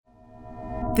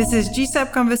This is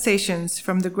GSAP Conversations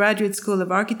from the Graduate School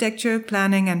of Architecture,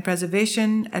 Planning and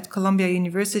Preservation at Columbia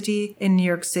University in New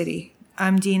York City.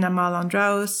 I'm Dean Amal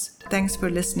Andraus. Thanks for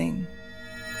listening.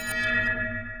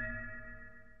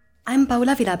 I'm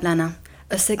Paula Vilaplana,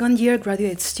 a second-year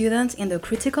graduate student in the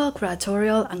Critical,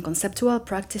 Curatorial and Conceptual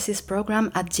Practices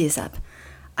program at GSAP.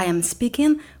 I am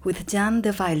speaking with Jan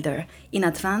de Wilder in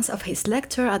advance of his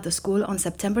lecture at the school on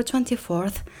September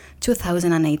 24th,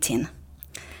 2018.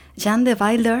 Jan de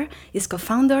Wilder is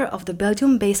co-founder of the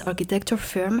Belgium-based architecture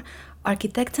firm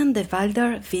Architecten de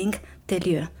Wilder Vink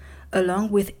Telieu,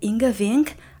 along with Inge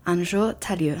Vink and Jo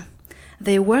Talieu.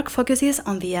 Their work focuses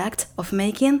on the act of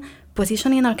making,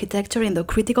 positioning architecture in the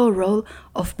critical role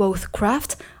of both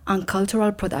craft and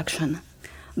cultural production.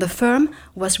 The firm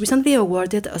was recently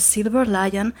awarded a Silver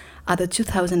Lion at the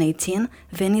 2018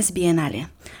 Venice Biennale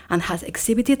and has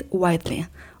exhibited widely,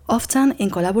 often in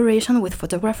collaboration with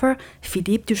photographer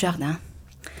Philippe Dujardin.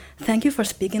 Thank you for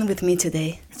speaking with me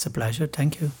today. It's a pleasure,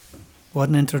 thank you. What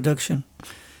an introduction.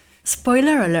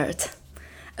 Spoiler alert!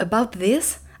 About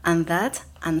this and that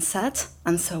and such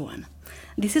and so on.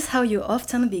 This is how you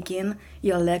often begin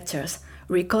your lectures,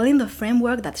 recalling the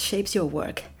framework that shapes your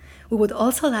work. We would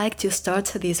also like to start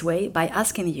this way by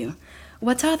asking you,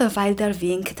 what are the Wilder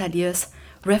Vink Talieu's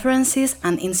references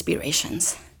and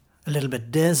inspirations? A little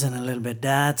bit this and a little bit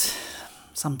that,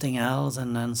 something else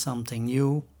and then something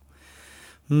new.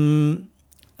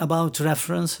 About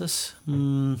references,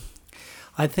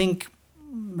 I think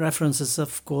references,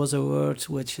 of course, a word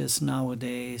which is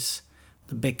nowadays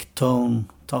the big tone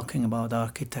talking about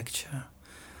architecture.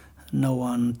 No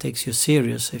one takes you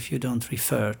serious if you don't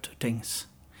refer to things.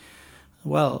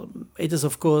 Well, it is,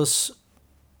 of course,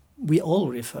 we all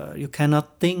refer. You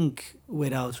cannot think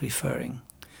without referring.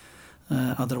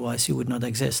 Otherwise, you would not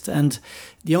exist. And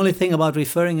the only thing about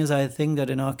referring is I think that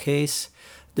in our case,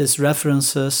 these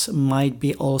references might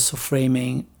be also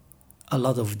framing a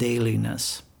lot of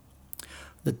dailiness.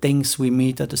 The things we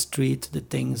meet at the street, the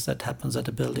things that happens at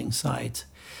the building site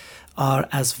are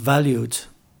as valued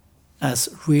as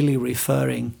really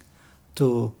referring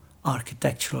to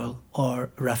architectural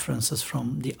or references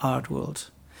from the art world.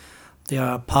 They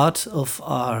are part of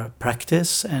our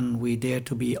practice and we dare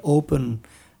to be open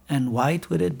and wide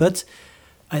with it, but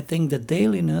I think the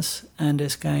dailiness and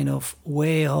this kind of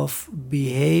way of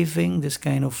behaving, this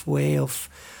kind of way of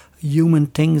human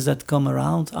things that come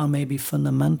around are maybe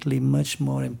fundamentally much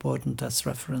more important as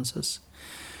references.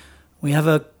 We have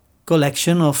a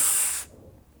collection of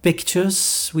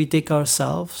pictures we take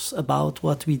ourselves about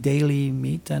what we daily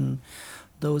meet, and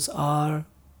those are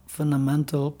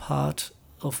fundamental part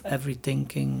of every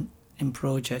thinking in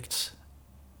projects,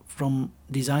 from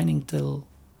designing till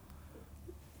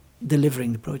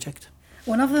delivering the project.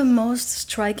 One of the most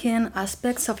striking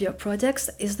aspects of your projects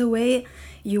is the way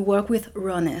you work with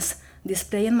rawness,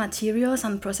 displaying materials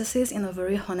and processes in a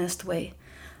very honest way.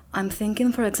 I'm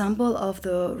thinking, for example, of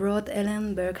the Rod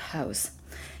Ellenberg house.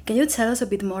 Can you tell us a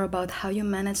bit more about how you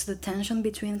manage the tension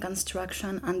between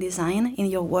construction and design in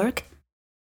your work?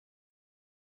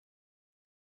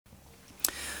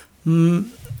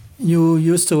 You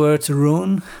used the word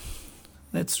ruin.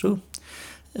 That's true.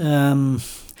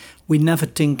 We never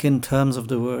think in terms of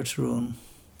the word ruin.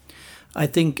 I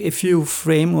think if you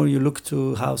frame or you look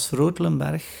to House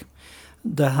Rotelenberg,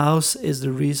 the house is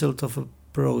the result of a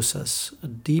process, a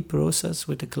deep process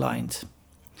with the client.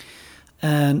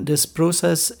 And this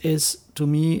process is, to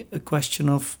me, a question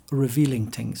of revealing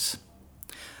things.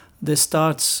 This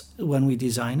starts when we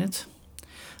design it,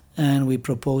 and we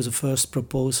propose a first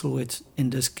proposal which, in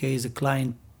this case, the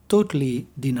client totally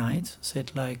denied,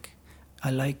 said like, I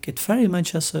like it very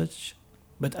much as such,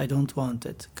 but I don't want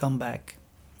it, come back.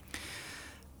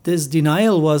 This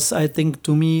denial was, I think,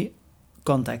 to me,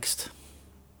 context.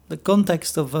 The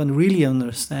context of really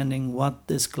understanding what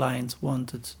this client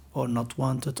wanted or not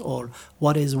wanted, or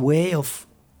what his way of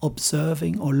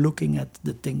observing or looking at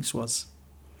the things was.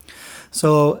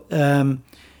 So,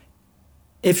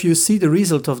 if you see the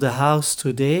result of the house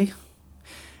today,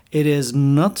 it is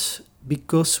not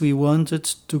because we wanted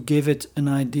to give it an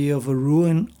idea of a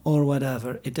ruin or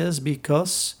whatever. It is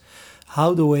because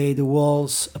how the way the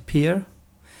walls appear,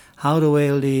 how the way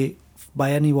they,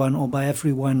 by anyone or by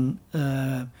everyone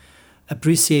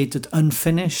appreciated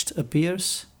unfinished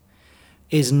appears,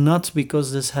 is not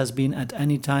because this has been at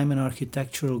any time an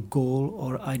architectural goal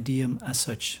or idiom as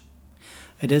such.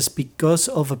 It is because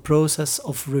of a process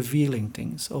of revealing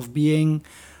things, of being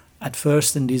at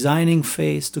first in designing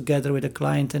phase together with a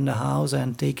client in the house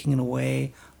and taking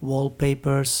away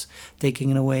wallpapers,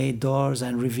 taking away doors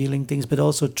and revealing things, but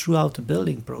also throughout the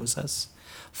building process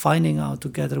finding out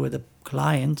together with the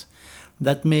client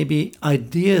that maybe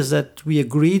ideas that we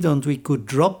agreed on we could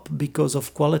drop because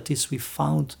of qualities we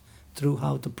found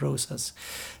throughout the process.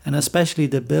 And especially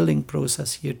the building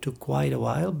process here took quite a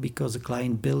while because the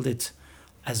client built it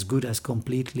as good as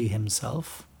completely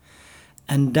himself.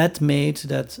 And that made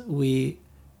that we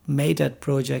made that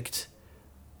project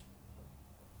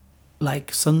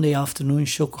like Sunday afternoon,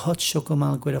 hot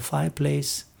chocomilk with a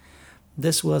fireplace.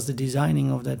 This was the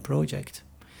designing of that project.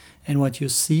 And what you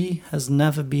see has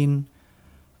never been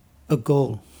a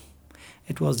goal.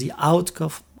 It was the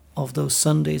outcome of those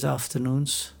Sundays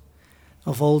afternoons,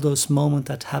 of all those moments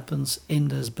that happens in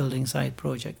this building site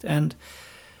project. And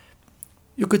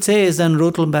you could say, is then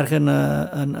Rotelenberg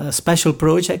a special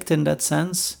project in that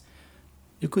sense?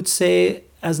 You could say,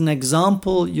 as an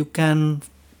example, you can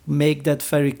make that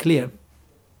very clear.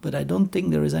 But I don't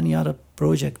think there is any other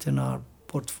project in our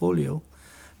portfolio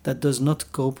that does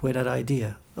not cope with that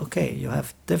idea. Okay, you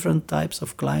have different types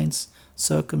of clients,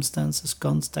 circumstances,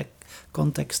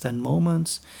 context and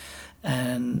moments,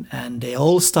 and they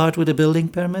all start with a building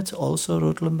permit, also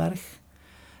Rotelenberg,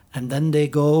 and then they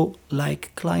go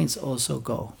like clients also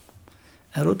go.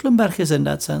 And Rotelenberg is in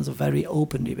that sense a very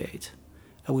open debate.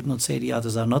 I would not say the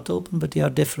others are not open, but they are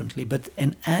differently. But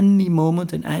in any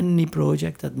moment, in any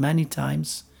project, at many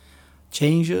times,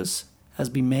 changes has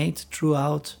been made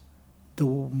throughout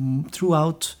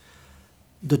the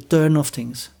turn of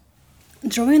things.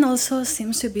 Drawing also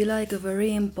seems to be like a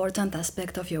very important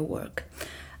aspect of your work.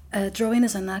 Drawing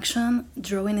is an action,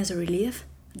 drawing is a relief,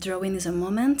 drawing is a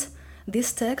moment.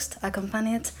 This text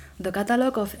accompanied the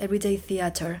catalogue of Everyday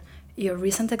Theatre, your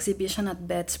recent exhibition at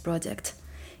Betts Project.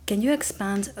 Can you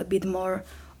expand a bit more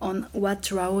on what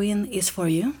drawing is for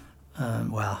you?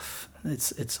 Well,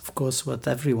 it's of course what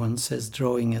everyone says,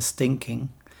 drawing is thinking.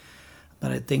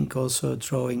 But I think also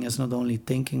drawing is not only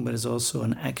thinking, but it's also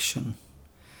an action.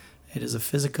 It is a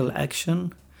physical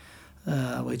action,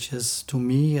 which is to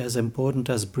me as important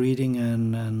as breathing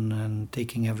and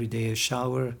taking every day a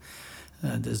shower.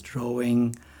 This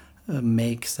drawing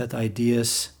makes that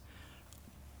ideas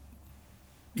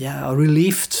are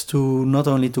relieved to not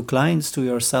only to clients, to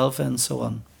yourself and so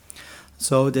on.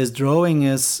 So this drawing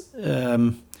is,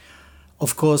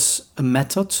 of course, a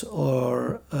method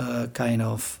or a kind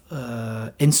of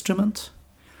instrument.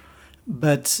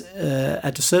 But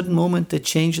at a certain moment, it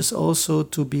changes also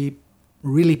to be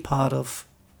really part of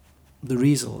the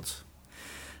result.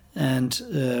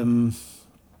 And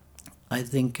I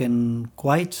think in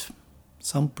quite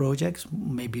some projects,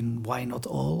 maybe why not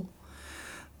all,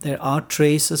 there are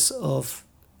traces of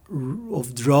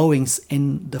drawings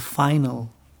in the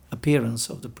final appearance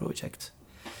of the project.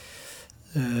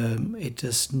 It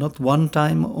is not one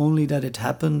time only that it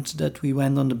happened that we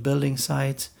went on the building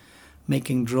site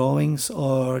making drawings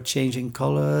or changing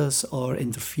colors or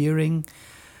interfering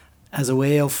as a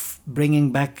way of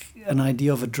bringing back an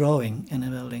idea of a drawing in a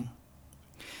building.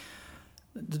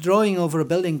 The drawing over a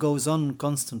building goes on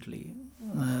constantly,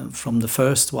 from the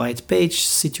first white page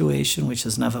situation, which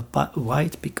is never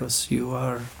white because you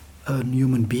are a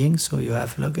human being, so you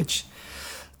have luggage,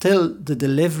 till the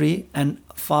delivery and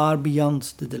far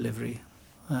beyond the delivery.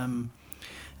 In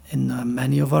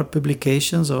many of our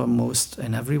publications, or most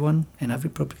in every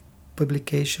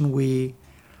publication, we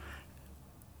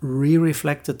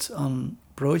re-reflected on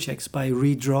projects by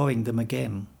redrawing them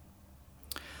again.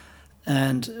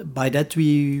 And by that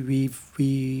we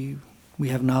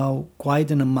have now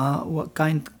quite an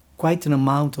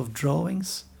amount of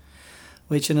drawings,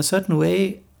 which in a certain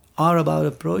way are about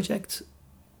a project,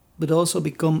 but also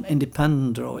become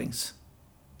independent drawings.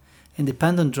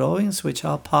 Independent drawings which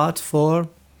are part for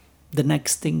the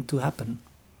next thing to happen.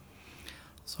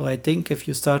 So I think if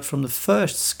you start from the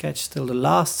first sketch till the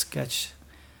last sketch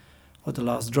or the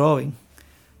last drawing,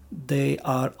 they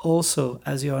are also,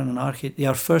 as you are an architect, they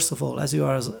are first of all, as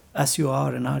you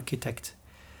are an architect,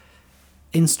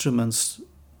 instruments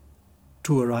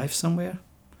to arrive somewhere.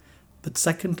 But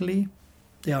secondly,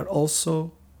 they are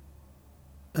also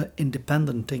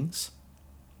independent things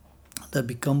that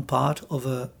become part of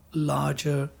a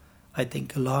larger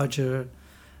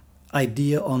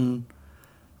idea on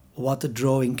what a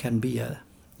drawing can be.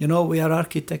 You know, we are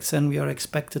architects and we are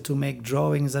expected to make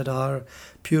drawings that are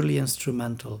purely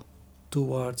instrumental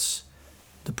towards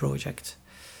the project.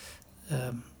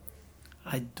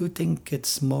 I do think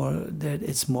it's more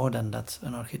than that,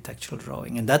 an architectural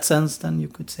drawing. In that sense, then you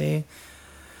could say,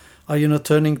 are you not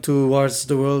turning towards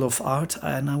the world of art?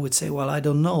 And I would say, well, I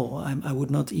don't know. I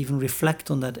would not even reflect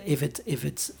on that if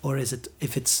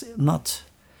it's not.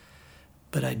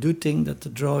 But I do think that the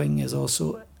drawing is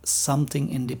also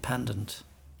something independent.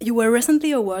 You were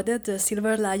recently awarded the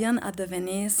Silver Lion at the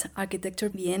Venice Architecture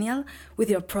Biennial with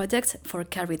your project for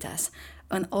Caritas,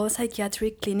 an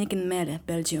all-psychiatric clinic in Melle,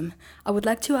 Belgium. I would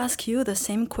like to ask you the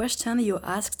same question you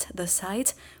asked the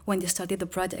site when you started the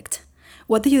project.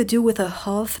 What do you do with a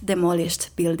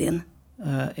half-demolished building?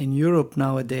 In Europe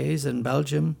nowadays, in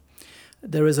Belgium,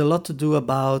 there is a lot to do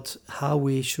about how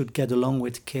we should get along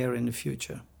with care in the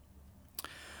future.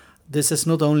 This is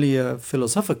not only a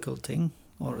philosophical thing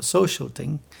or a social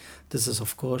thing, this is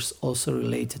of course also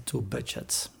related to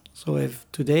budgets. So if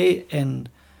today in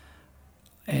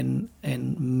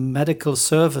medical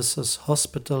services,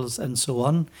 hospitals and so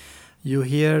on, you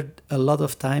hear a lot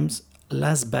of times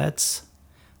less beds,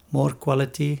 more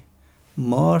quality,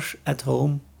 more at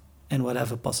home and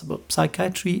whatever possible.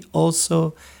 Psychiatry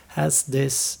also has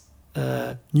this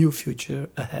new future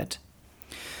ahead.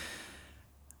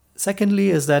 Secondly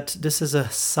is that this is a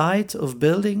site of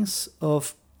buildings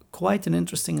of quite an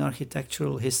interesting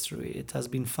architectural history. It has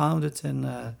been founded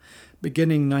in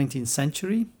beginning 19th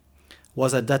century,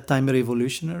 was at that time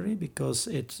revolutionary because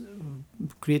it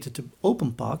created an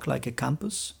open park like a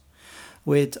campus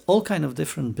with all kind of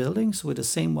different buildings with the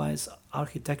same wise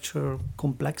architectural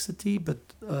complexity, but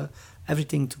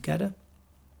everything together.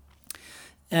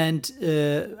 And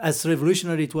as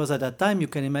revolutionary it was at that time, you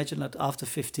can imagine that after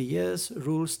 50 years,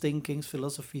 rules, thinkings,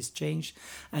 philosophies changed,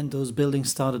 and those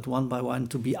buildings started one by one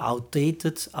to be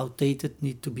outdated. Outdated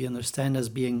need to be understood as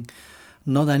being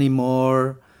not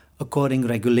anymore according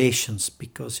regulations,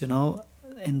 because, you know,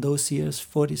 in those years,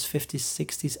 40s, 50s,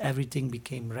 60s, everything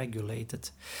became regulated.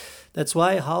 That's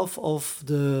why half of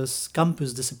the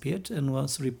campus disappeared and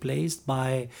was replaced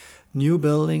by new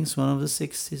buildings, one of the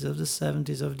 60s, of the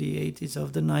 70s, of the 80s,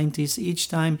 of the 90s, each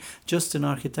time just in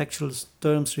architectural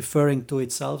terms referring to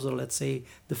itself, or let's say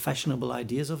the fashionable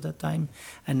ideas of that time,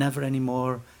 and never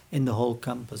anymore in the whole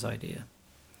campus idea.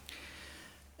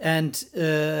 And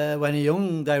when a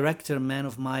young director, man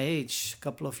of my age, a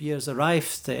couple of years,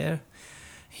 arrived there,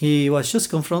 he was just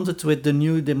confronted with the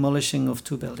new demolishing of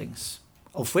two buildings,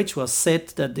 of which was said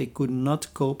that they could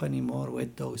not cope anymore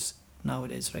with those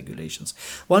nowadays regulations.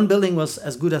 One building was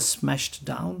as good as smashed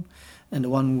down, and the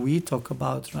one we talk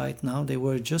about right now, they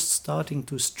were just starting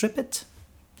to strip it.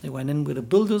 They went in with a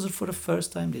bulldozer for the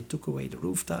first time, they took away the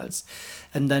roof tiles,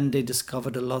 and then they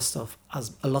discovered a lot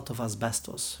of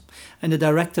asbestos. And the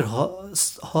director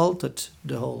halted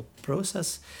the whole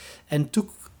process and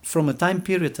took from a time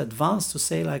period advanced to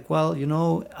say like, well, you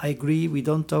know, I agree, we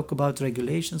don't talk about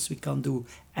regulations, we can't do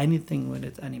anything with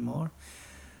it anymore.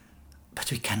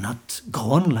 But we cannot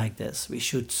go on like this. We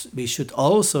should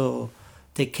also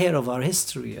take care of our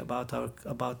history, about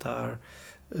our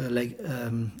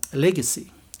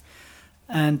legacy.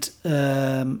 And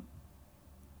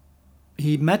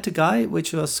he met a guy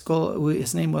which was called,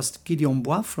 his name was Gideon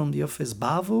Bois from the office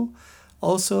BAVO,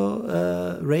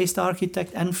 also raised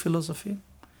architect and philosophy.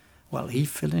 Well, he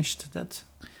finished that.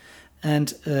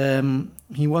 And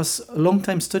he was a long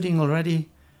time studying already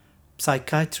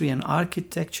psychiatry and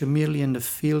architecture, merely in the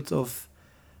field of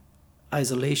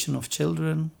isolation of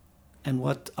children and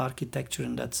what architecture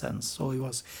in that sense. So he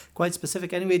was quite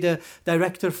specific. Anyway, the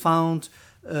director found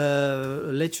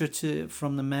literature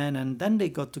from the man, and then they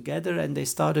got together and they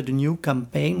started a new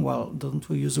campaign. Well, don't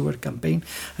we use the word campaign?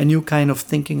 A new kind of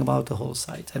thinking about the whole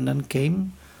site. And then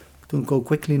came, to go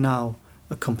quickly now,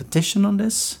 a competition on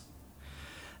this.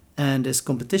 And this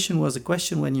competition was a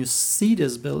question, when you see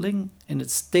this building in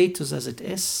its status as it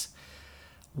is,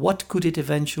 what could it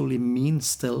eventually mean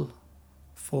still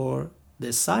for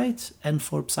this site and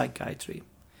for psychiatry?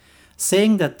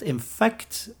 Saying that, in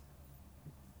fact,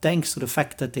 thanks to the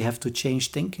fact that they have to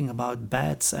change thinking about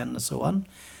beds and so on,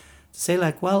 say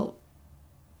like, well,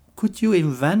 could you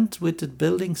invent with the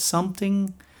building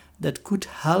something that could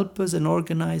help us in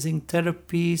organizing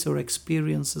therapies or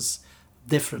experiences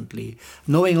differently,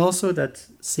 knowing also that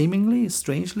seemingly,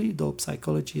 strangely, though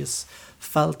psychology is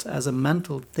felt as a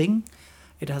mental thing,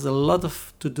 it has a lot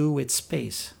to do with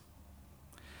space.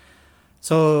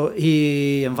 So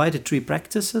he invited 3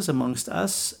 practices amongst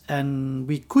us, and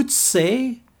we could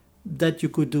say that you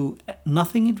could do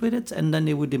nothing with it and then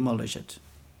they would demolish it.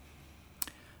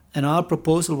 And our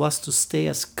proposal was to stay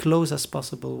as close as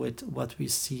possible with what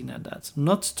we've seen at that.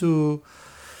 Not to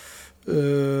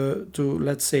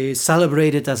let's say,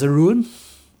 celebrate it as a ruin,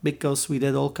 because we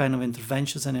did all kind of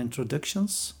interventions and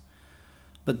introductions.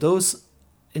 But those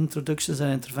introductions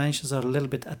and interventions are a little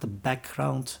bit at the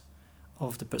background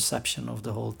of the perception of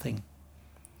the whole thing,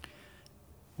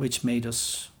 which made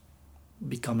us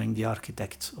becoming the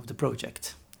architect of the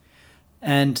project.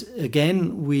 And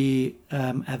again, we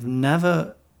have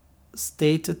never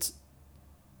stated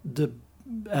the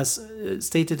as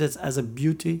stated as a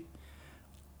beauty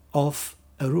of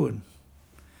a ruin.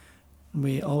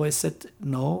 We always said,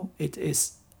 no, it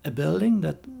is a building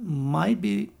that might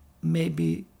be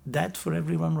maybe dead for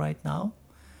everyone right now,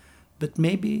 but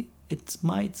maybe it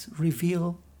might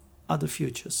reveal other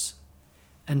futures.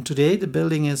 And today the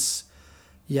building is,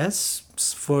 yes,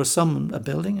 for some a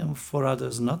building and for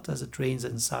others not, as it rains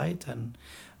inside and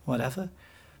whatever.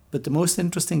 But the most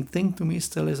interesting thing to me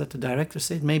still is that the director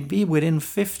said, maybe within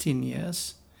 15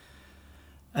 years,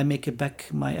 I make it back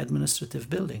my administrative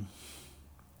building.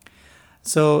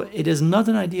 So it is not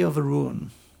an idea of a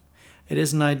ruin. It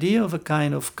is an idea of a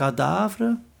kind of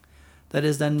cadaver that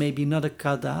is then maybe not a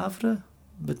cadaver,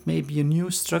 but maybe a new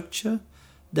structure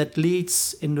that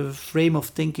leads in the frame of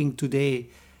thinking today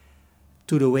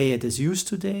to the way it is used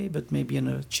today, but maybe in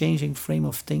a changing frame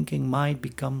of thinking might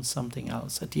become something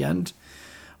else. At the end,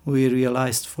 we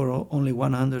realized for only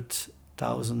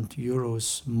 100,000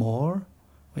 euros more,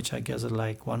 which I guess is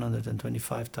like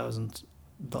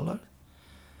 $125,000,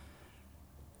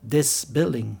 this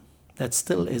building that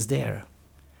still is there.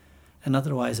 And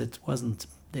otherwise it wasn't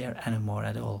there anymore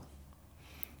at all.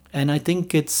 And I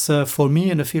think it's, for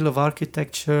me in the field of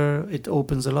architecture, it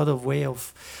opens a lot of way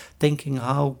of thinking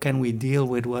how can we deal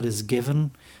with what is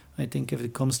given. I think if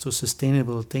it comes to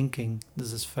sustainable thinking,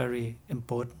 this is very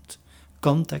important.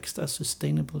 Context as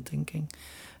sustainable thinking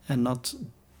and not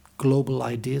global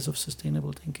ideas of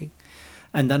sustainable thinking.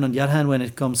 And then on the other hand, when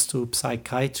it comes to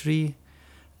psychiatry,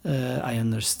 I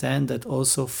understand that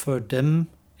also for them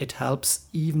it helps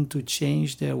even to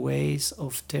change their ways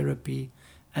of therapy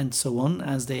and so on,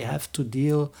 as they have to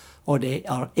deal, or they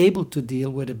are able to deal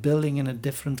with a building in a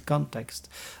different context.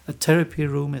 A therapy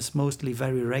room is mostly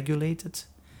very regulated,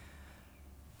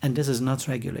 and this is not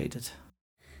regulated.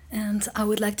 And I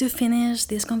would like to finish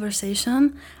this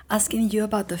conversation asking you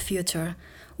about the future.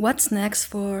 What's next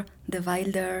for De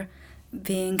Wilder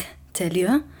being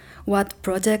Tellieu? What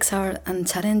projects and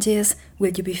challenges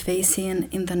will you be facing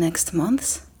in the next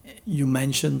months? You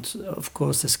mentioned, of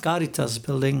course, this Caritas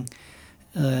building,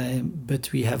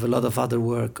 but we have a lot of other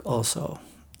work also.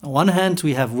 On one hand,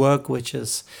 we have work which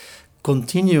is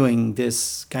continuing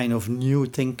this kind of new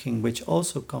thinking, which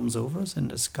also comes over us in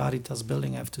this Caritas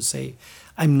building. I have to say,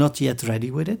 I'm not yet ready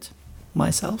with it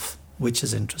myself, which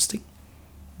is interesting,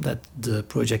 that the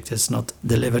project is not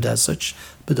delivered as such,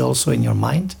 but also in your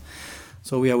mind.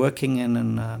 So we are working in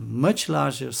a much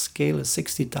larger scale, a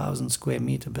 60,000 square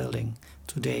meter building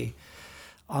today,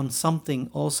 on something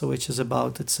also which is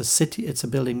about, it's a city, it's a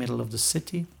building middle of the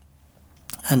city,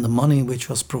 and the money which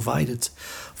was provided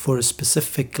for a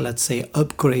specific, let's say,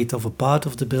 upgrade of a part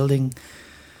of the building,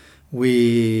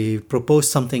 we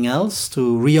proposed something else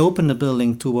to reopen the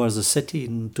building towards the city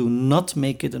and to not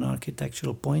make it an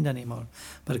architectural point anymore,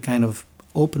 but a kind of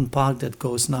open park that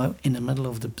goes now in the middle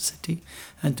of the city,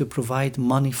 and to provide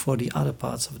money for the other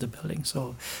parts of the building.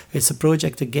 So it's a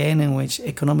project again in which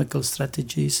economical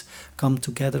strategies come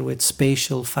together with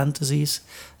spatial fantasies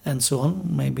and so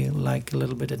on, maybe like a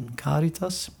little bit in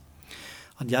Caritas.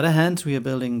 On the other hand, we are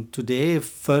building today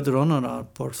further on our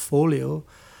portfolio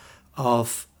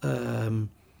of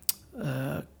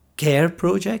care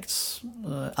projects,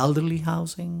 elderly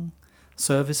housing,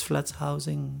 service flats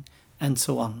housing, and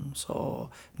so on. So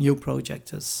new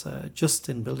project is just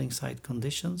in building site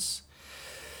conditions.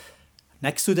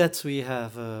 Next to that, we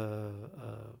have a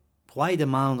wide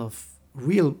amount of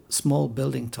real small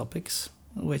building topics,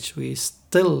 which we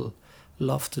still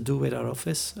love to do with our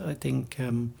office. I think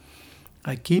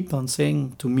I keep on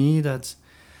saying to me that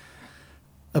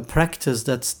a practice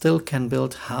that still can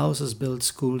build houses, build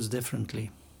schools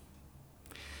differently.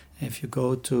 If you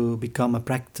go to become a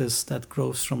practice that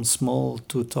grows from small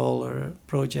to taller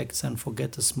projects and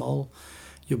forget the small,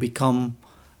 you become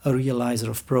a realizer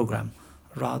of program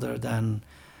rather than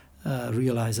a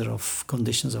realizer of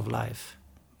conditions of life.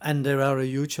 And there are a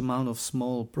huge amount of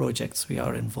small projects we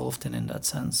are involved in that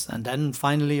sense. And then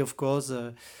finally, of course,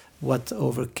 what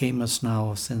overcame us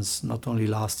now since not only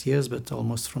last years, but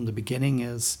almost from the beginning,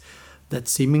 is that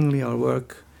seemingly our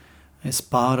work is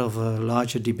part of a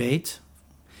larger debate.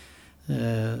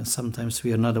 Sometimes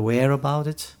we are not aware about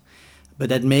it, but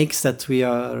that makes that we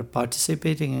are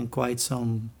participating in quite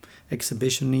some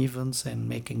exhibition events and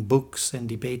making books and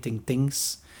debating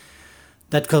things.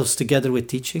 That goes together with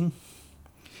teaching,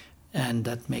 and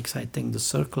that makes, I think, the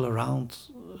circle around,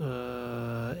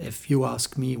 if you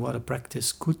ask me what a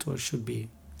practice could or should be.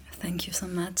 Thank you so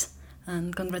much,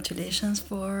 and congratulations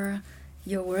for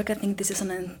your work. I think this is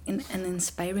an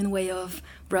inspiring way of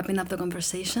wrapping up the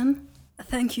conversation.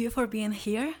 Thank you for being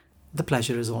here. The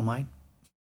pleasure is all mine.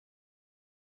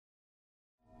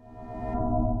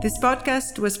 This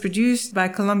podcast was produced by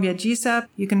Columbia GSAP.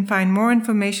 You can find more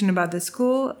information about the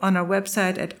school on our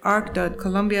website at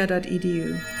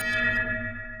arc.columbia.edu.